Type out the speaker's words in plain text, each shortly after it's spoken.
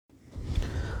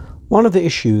One of the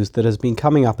issues that has been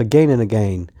coming up again and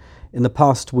again in the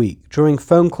past week during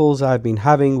phone calls I've been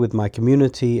having with my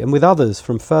community and with others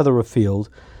from further afield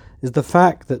is the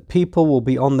fact that people will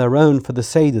be on their own for the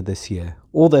Seder this year,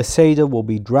 or their Seder will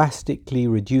be drastically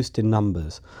reduced in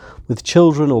numbers, with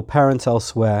children or parents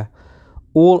elsewhere,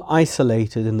 all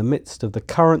isolated in the midst of the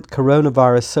current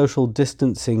coronavirus social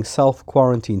distancing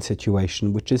self-quarantine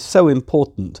situation, which is so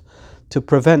important to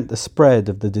prevent the spread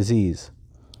of the disease.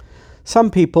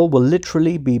 Some people will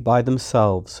literally be by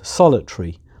themselves,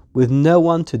 solitary, with no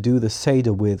one to do the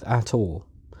Seder with at all.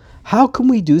 How can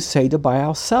we do Seder by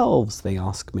ourselves, they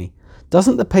ask me.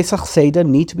 Doesn't the Pesach Seder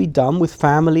need to be done with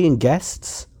family and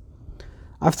guests?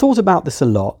 I've thought about this a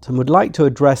lot and would like to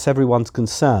address everyone's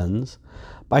concerns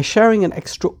by sharing an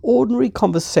extraordinary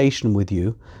conversation with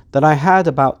you that I had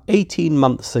about 18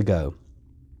 months ago.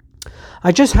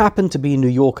 I just happened to be in New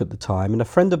York at the time, and a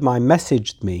friend of mine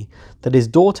messaged me that his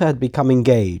daughter had become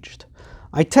engaged.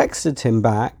 I texted him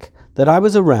back that I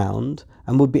was around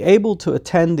and would be able to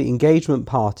attend the engagement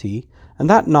party, and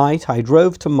that night I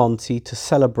drove to Monsey to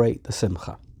celebrate the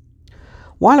Simcha.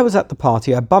 While I was at the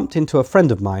party, I bumped into a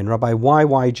friend of mine, Rabbi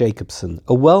Y.Y. Jacobson,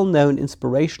 a well-known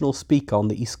inspirational speaker on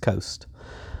the East Coast.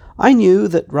 I knew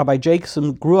that Rabbi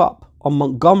Jacobson grew up on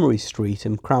Montgomery Street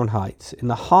in Crown Heights, in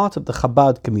the heart of the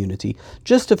Chabad community,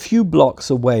 just a few blocks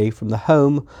away from the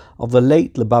home of the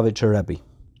late Lubavitcher Rebbe.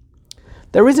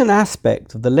 There is an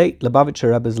aspect of the late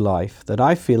Lubavitcher Rebbe's life that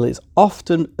I feel is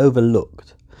often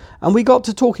overlooked, and we got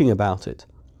to talking about it.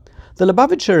 The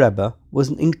Lubavitcher Rebbe was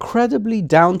an incredibly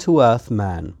down-to-earth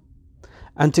man,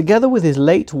 and together with his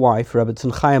late wife,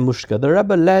 Rebbetzin Chaya Mushka, the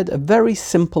Rebbe led a very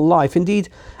simple life. Indeed,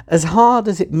 as hard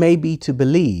as it may be to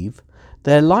believe,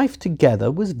 their life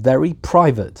together was very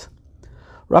private.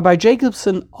 Rabbi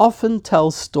Jacobson often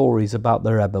tells stories about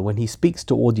the Rebbe when he speaks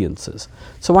to audiences,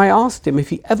 so I asked him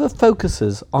if he ever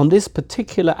focuses on this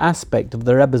particular aspect of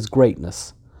the Rebbe's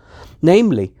greatness,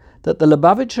 namely that the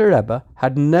Lubavitcher Rebbe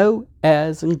had no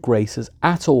airs and graces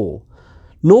at all,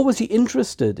 nor was he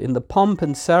interested in the pomp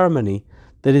and ceremony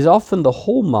that is often the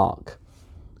hallmark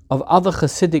of other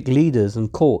Hasidic leaders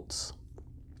and courts.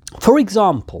 For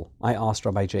example, I asked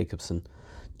Rabbi Jacobson,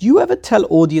 do you ever tell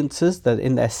audiences that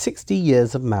in their 60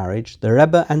 years of marriage, the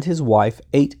Rebbe and his wife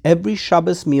ate every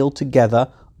Shabbos meal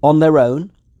together on their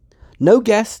own? No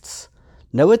guests,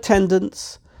 no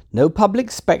attendants, no public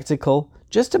spectacle,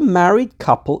 just a married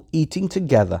couple eating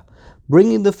together,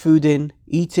 bringing the food in,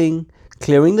 eating,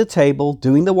 clearing the table,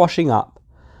 doing the washing up.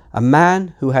 A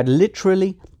man who had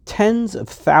literally tens of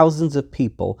thousands of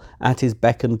people at his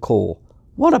beck and call.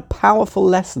 What a powerful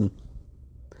lesson.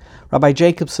 Rabbi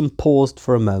Jacobson paused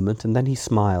for a moment and then he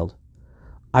smiled.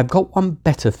 I've got one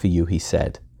better for you, he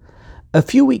said. A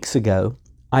few weeks ago,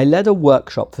 I led a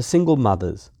workshop for single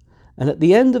mothers, and at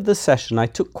the end of the session I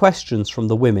took questions from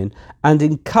the women and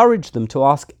encouraged them to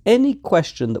ask any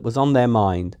question that was on their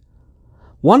mind.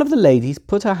 One of the ladies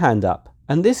put her hand up,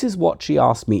 and this is what she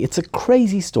asked me. It's a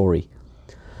crazy story.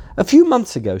 A few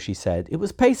months ago, she said, it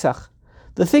was Pesach.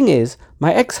 The thing is,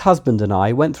 my ex-husband and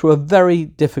I went through a very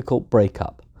difficult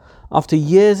breakup. After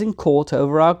years in court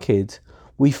over our kids,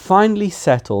 we finally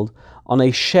settled on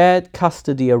a shared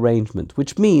custody arrangement,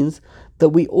 which means that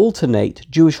we alternate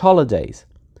Jewish holidays.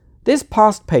 This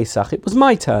past Pesach, it was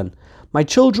my turn. My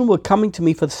children were coming to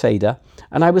me for the Seder,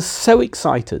 and I was so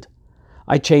excited.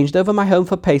 I changed over my home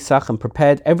for Pesach and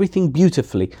prepared everything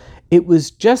beautifully. It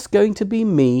was just going to be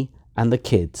me and the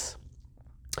kids.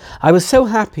 I was so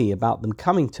happy about them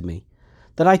coming to me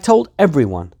that I told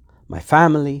everyone, my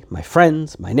family, my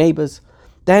friends, my neighbors.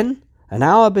 Then, an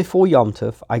hour before Yom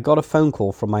Tov, I got a phone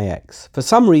call from my ex. For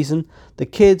some reason, the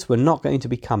kids were not going to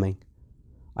be coming.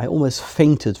 I almost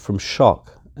fainted from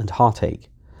shock and heartache.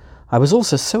 I was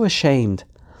also so ashamed.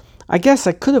 I guess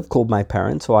I could have called my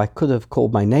parents, or I could have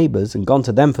called my neighbors and gone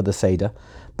to them for the Seder,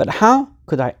 but how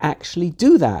could I actually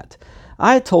do that?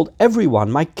 I had told everyone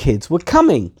my kids were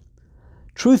coming.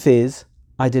 Truth is,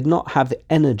 I did not have the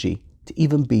energy to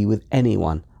even be with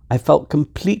anyone. I felt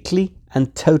completely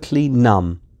and totally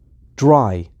numb,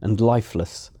 dry and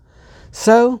lifeless.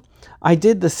 So I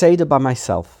did the Seder by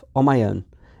myself, on my own.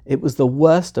 It was the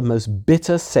worst and most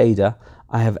bitter Seder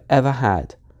I have ever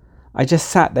had. I just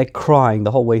sat there crying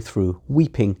the whole way through,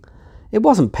 weeping. It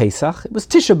wasn't Pesach, it was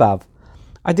Tisha B'Av.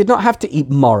 I did not have to eat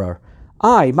maror.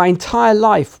 My entire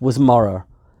life was maror.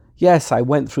 Yes, I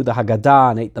went through the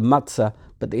Haggadah and ate the matzah,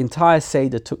 but the entire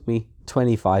Seder took me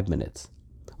 25 minutes.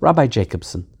 Rabbi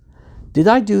Jacobson, did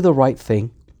I do the right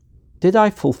thing? Did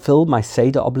I fulfill my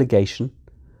Seder obligation?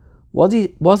 Was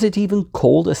it even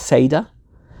called a Seder?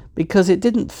 Because it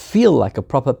didn't feel like a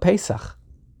proper Pesach.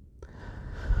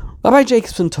 Rabbi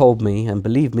Jacobson told me, and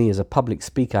believe me, as a public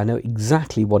speaker, I know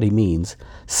exactly what he means.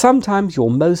 Sometimes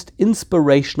your most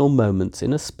inspirational moments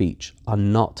in a speech are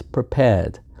not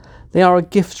prepared. They are a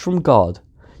gift from God.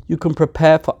 You can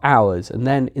prepare for hours and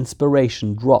then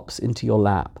inspiration drops into your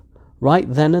lap.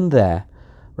 Right then and there,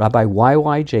 Rabbi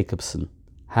Y.Y. Jacobson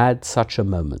had such a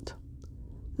moment.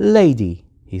 "Lady,"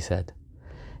 he said,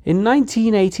 "in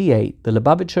 1988 the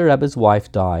Lubavitcher Rebbe's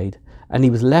wife died and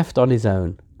he was left on his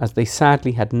own, as they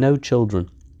sadly had no children.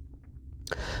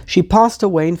 She passed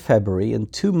away in February,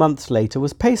 and 2 months later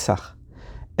was Pesach.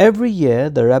 Every year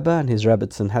the Rebbe and his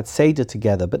Rebbetzin had Seder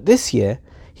together, but this year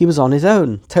he was on his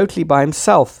own, totally by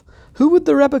himself. Who would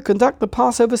the Rebbe conduct the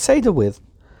Passover Seder with?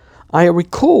 I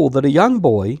recall that a young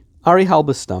boy, Ari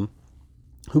Halberstam,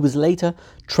 who was later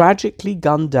tragically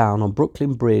gunned down on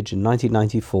Brooklyn Bridge in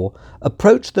 1994,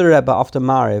 approached the Rebbe after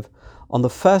Maariv on the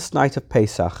first night of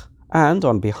Pesach, and,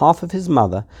 on behalf of his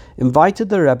mother, invited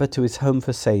the Rebbe to his home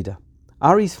for Seder.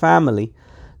 Ari's family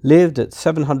lived at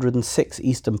 706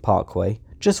 Eastern Parkway,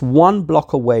 just 1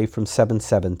 block away from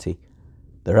 770.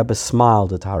 The Rebbe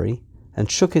smiled at Ari and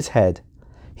shook his head.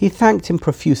 He thanked him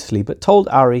profusely, but told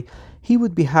Ari he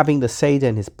would be having the Seder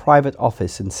in his private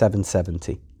office in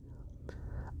 770.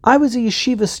 I was a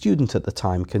yeshiva student at the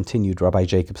time, continued Rabbi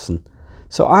Jacobson,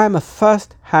 so I am a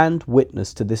first-hand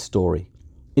witness to this story.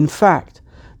 In fact,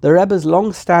 the Rebbe's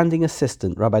long-standing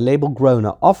assistant, Rabbi Leibel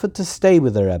Groner, offered to stay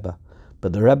with the Rebbe,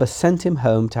 but the Rebbe sent him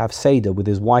home to have Seder with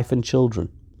his wife and children.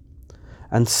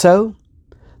 And so,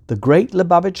 the great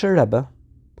Lubavitcher Rebbe,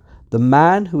 the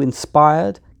man who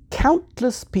inspired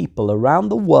countless people around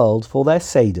the world for their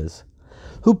Seders,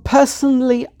 who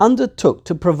personally undertook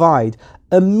to provide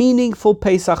a meaningful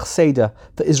Pesach Seder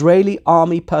for Israeli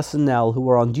army personnel who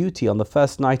were on duty on the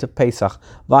first night of Pesach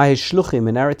via his shluchim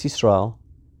in Eretz Yisrael,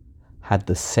 had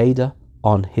the Seder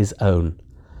on his own.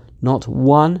 Not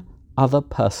one other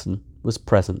person was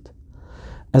present.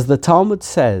 As the Talmud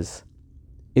says,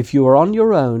 if you are on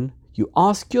your own, you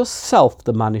ask yourself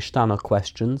the Manishtana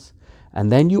questions,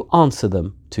 and then you answer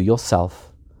them to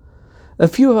yourself. A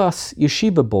few of us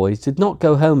yeshiva boys did not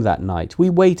go home that night. We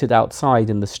waited outside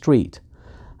in the street,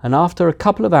 and after a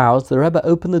couple of hours the Rebbe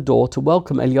opened the door to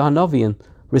welcome Eliyahu Hanavi and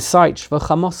recite Shva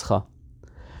Chamoscha.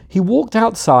 He walked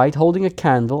outside holding a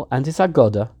candle and his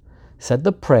Agoda, said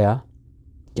the prayer,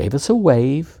 gave us a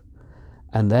wave,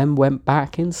 and then went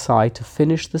back inside to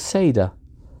finish the Seder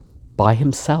by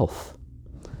himself.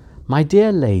 My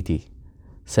dear lady,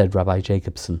 said Rabbi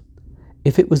Jacobson,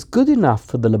 if it was good enough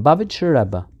for the Lubavitcher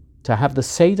Rebbe to have the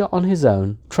Seder on his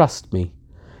own, trust me,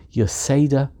 your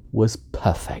Seder was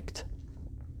perfect.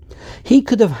 He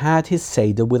could have had his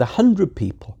Seder with 100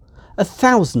 people,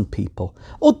 1,000 people,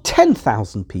 or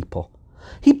 10,000 people.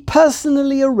 He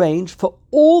personally arranged for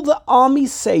all the army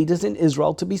Seders in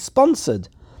Israel to be sponsored.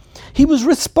 He was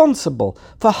responsible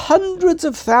for hundreds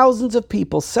of thousands of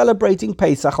people celebrating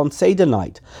Pesach on Seder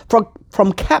night,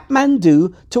 from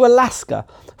Kathmandu to Alaska,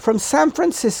 from San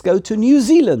Francisco to New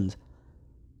Zealand.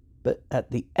 But at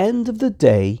the end of the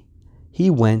day, he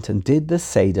went and did the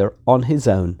Seder on his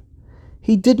own.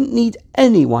 He didn't need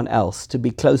anyone else to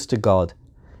be close to God.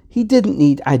 He didn't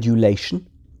need adulation.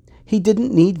 He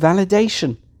didn't need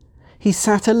validation. He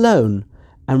sat alone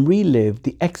and relived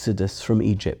the Exodus from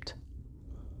Egypt.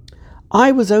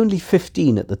 I was only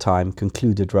 15 at the time,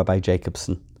 concluded Rabbi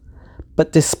Jacobson.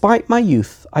 But despite my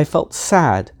youth, I felt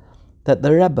sad that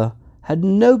the Rebbe had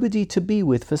nobody to be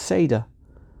with for Seder.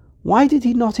 Why did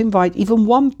he not invite even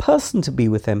one person to be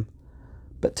with him?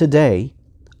 But today,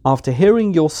 after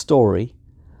hearing your story,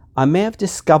 I may have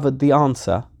discovered the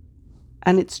answer,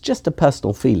 and it's just a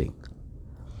personal feeling.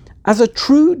 As a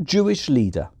true Jewish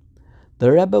leader,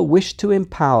 the Rebbe wished to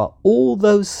empower all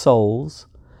those souls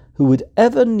who would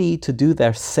ever need to do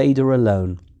their Seder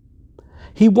alone.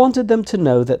 He wanted them to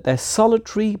know that their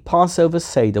solitary Passover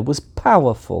Seder was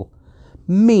powerful,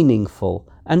 meaningful,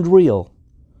 and real.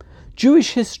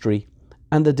 Jewish history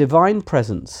and the divine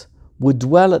presence would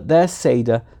dwell at their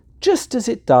Seder just as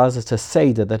it does at a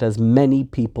Seder that has many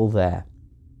people there.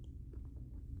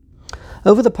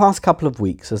 Over the past couple of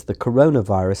weeks, as the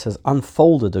coronavirus has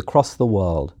unfolded across the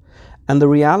world, and the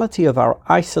reality of our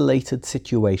isolated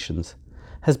situations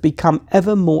has become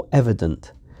ever more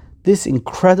evident, this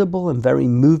incredible and very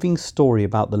moving story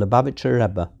about the Lubavitcher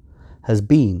Rebbe has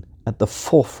been at the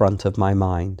forefront of my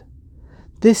mind.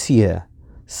 This year,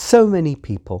 so many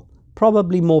people,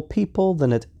 probably more people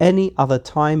than at any other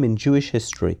time in Jewish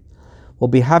history, will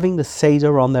be having the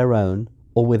Seder on their own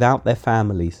or without their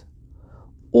families.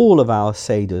 All of our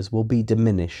Seders will be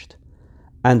diminished,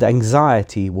 and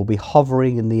anxiety will be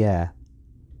hovering in the air.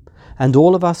 And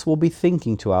all of us will be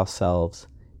thinking to ourselves,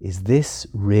 is this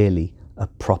really a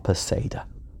proper Seder?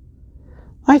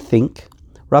 I think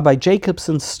Rabbi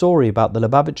Jacobson's story about the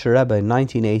Lubavitcher Rebbe in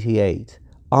 1988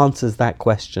 answers that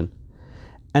question,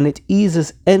 and it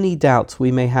eases any doubts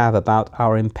we may have about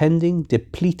our impending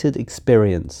depleted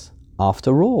experience.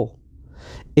 After all,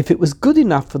 if it was good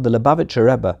enough for the Lubavitcher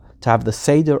Rebbe to have the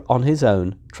Seder on his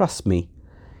own, trust me,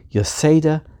 your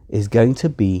Seder is going to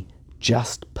be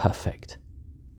just perfect.